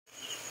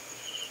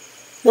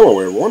Hello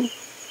everyone,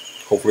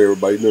 hopefully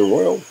everybody's doing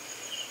well,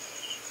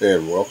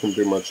 and welcome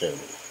to my channel.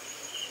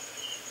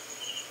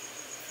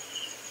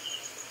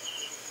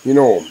 You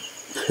know,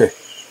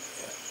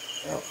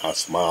 I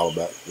smile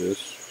about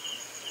this.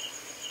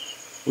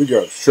 We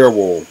got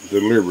several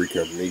delivery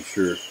companies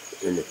here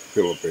in the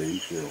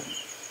Philippines,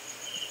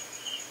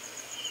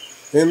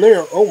 and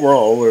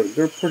overall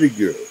they're pretty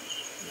good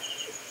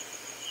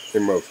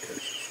in most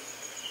cases.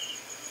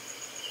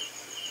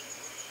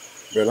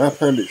 But I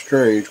find it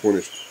strange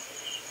when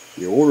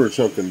you order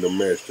something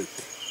domestic.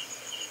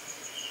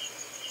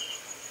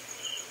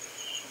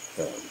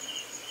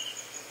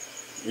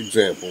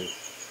 Example,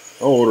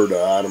 I ordered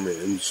an item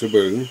in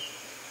Cebu.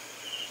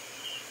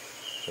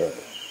 As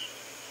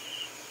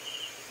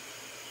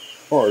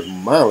far as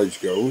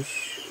mileage goes,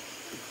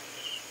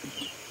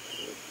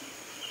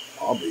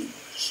 probably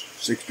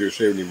 60 or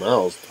 70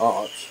 miles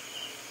tops.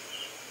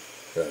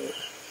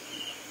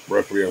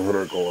 Roughly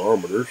 100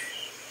 kilometers.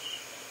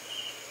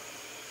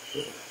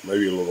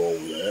 Maybe a little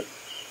over that.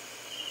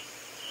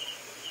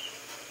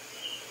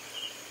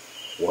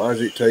 Why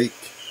does it take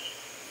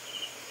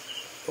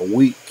a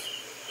week?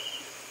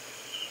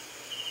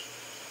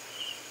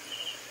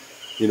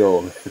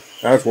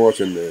 I was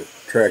watching the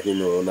tracking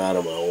of an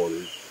item I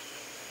ordered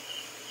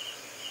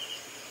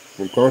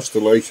from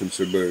Constellation,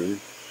 Cebu,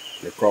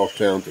 across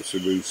town to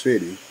Cebu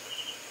City.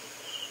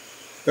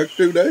 Took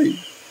 2 days.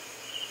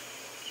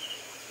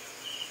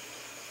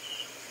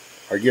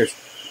 I guess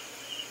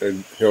they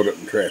held up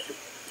in traffic.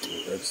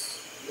 That's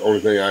the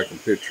only thing I can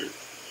picture.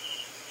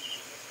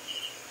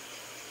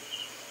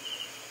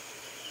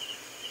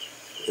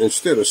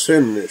 Instead of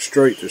sending it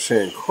straight to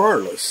San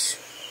Carlos,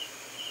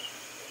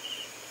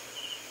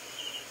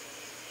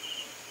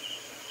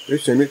 they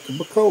sent it to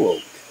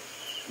Bacolod.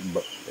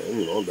 But,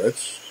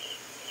 that's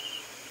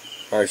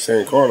by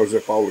San Carlos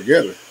up all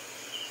together.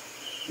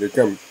 It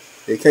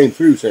came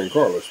through San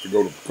Carlos to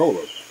go to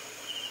Bacolod.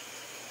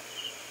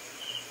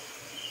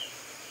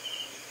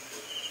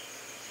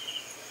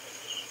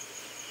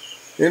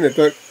 And it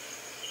took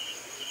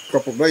a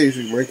couple of days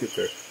to make it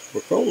to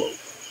Bacolod.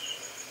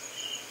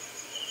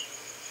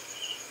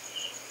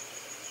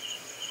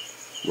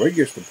 When it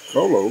gets to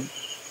Bacolod,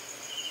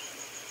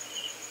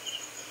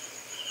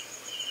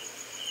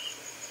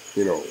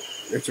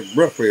 it's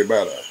roughly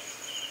about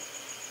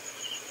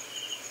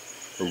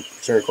from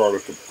San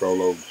Carlos to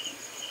Bacolod,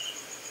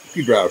 if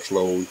you drive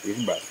slow,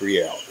 it's about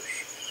 3 hours.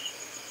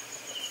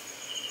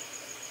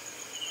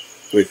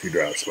 If you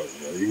drive slow,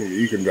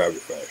 you can drive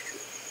it faster.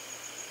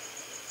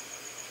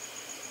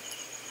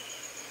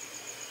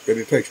 But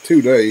it takes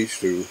 2 days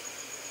to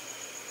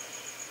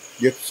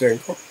get to San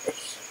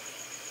Carlos.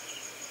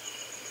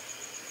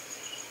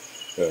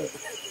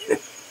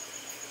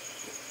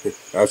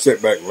 I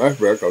sat back and laughed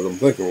about it because I'm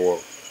thinking,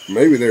 well,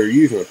 maybe they're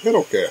using a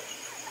pedal cap.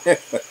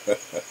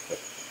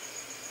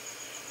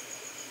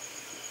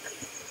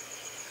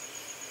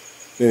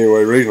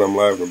 Anyway, the reason I'm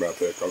laughing about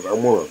that because I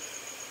want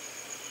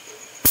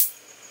to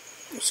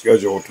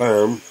schedule a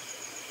time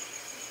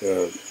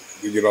to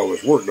get all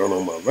this work done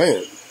on my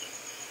van.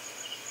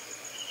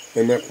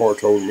 And that part's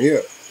holding me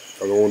up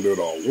because I want to do it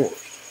all at once.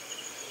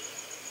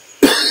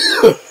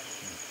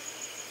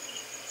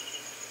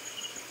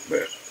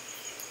 But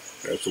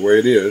that's the way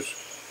it is.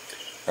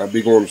 I'll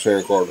be going to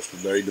San Carlos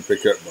today to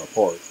pick up my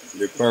part.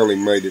 It finally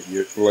made it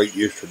late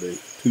yesterday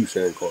to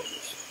San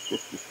Carlos.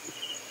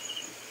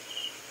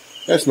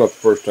 That's not the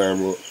first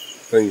time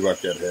things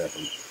like that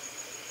happen.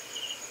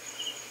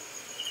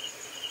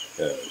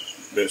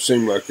 It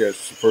seemed like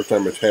that's the first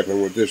time it's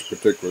happened with this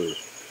particular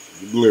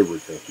delivery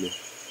company.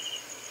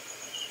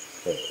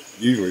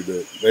 Usually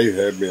they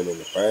have been in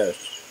the past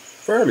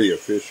fairly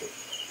efficient.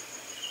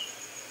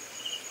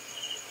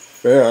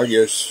 Well, I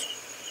guess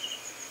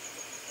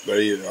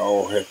they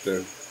all have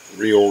to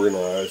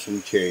reorganize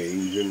and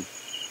change, and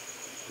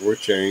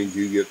with change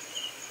you get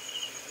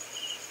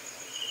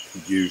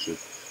confusion.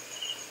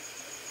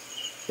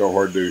 So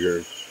hard to do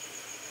here.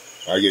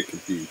 I get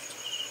confused.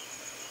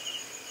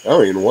 I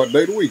don't even know what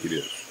day of the week it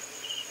is.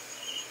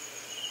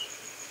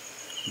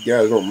 If you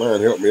guys don't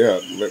mind, help me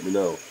out and let me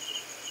know.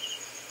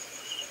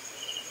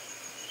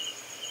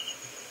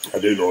 I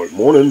do know it's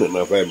morning and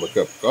I've had my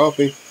cup of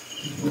coffee.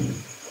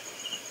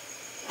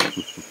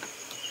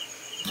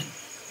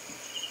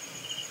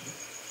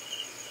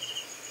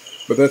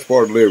 But that's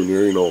part of living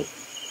here, when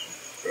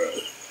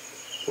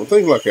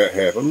things like that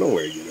happen, no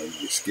way to get under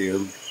your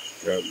skin.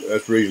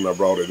 That's the reason I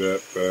brought it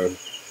up,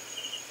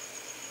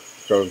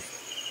 because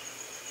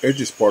it's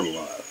just part of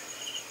life.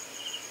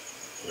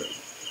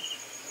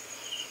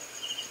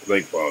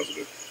 Think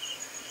positive.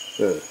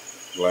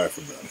 Laugh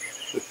about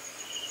it.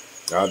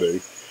 I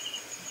do.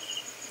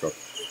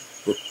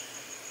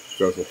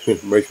 Because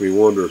it makes me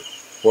wonder,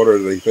 what are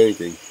they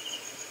thinking?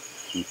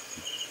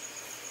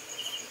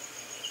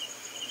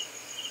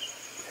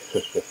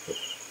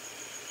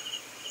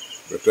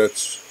 But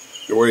that's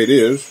the way it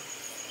is.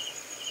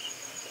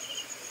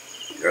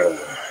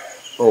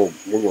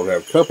 We're going to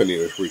have company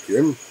this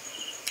weekend.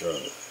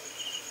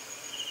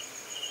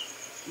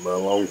 My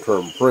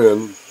long-term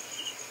friend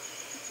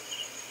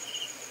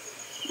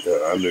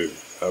I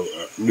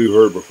knew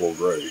her before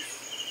Grace,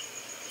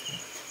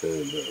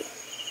 and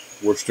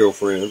we're still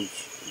friends.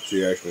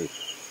 She actually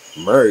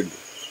married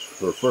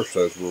her first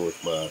husband was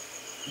my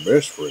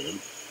best friend,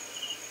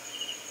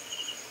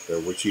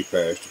 which he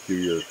passed a few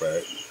years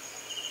back,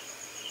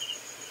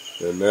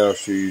 and now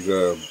she's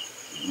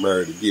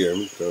married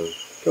again to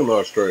an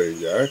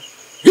Australian guy.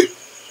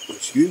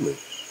 Excuse me.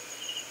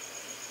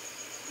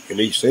 And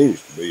he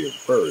seems to be a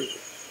very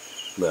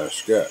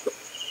nice guy.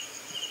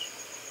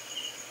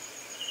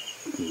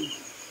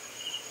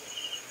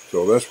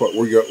 So that's what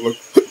we got to look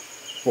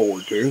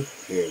forward to.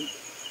 And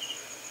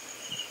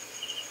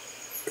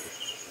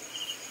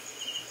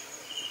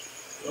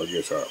I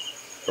guess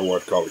I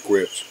want to call it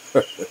quits.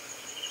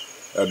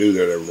 I do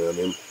that every now and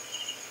then.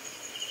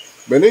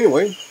 But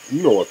anyway,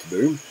 you know what to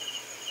do.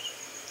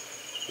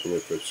 And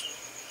if it's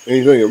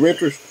anything of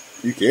interest,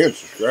 you can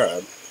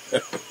subscribe.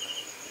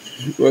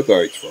 Well,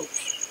 thanks, folks.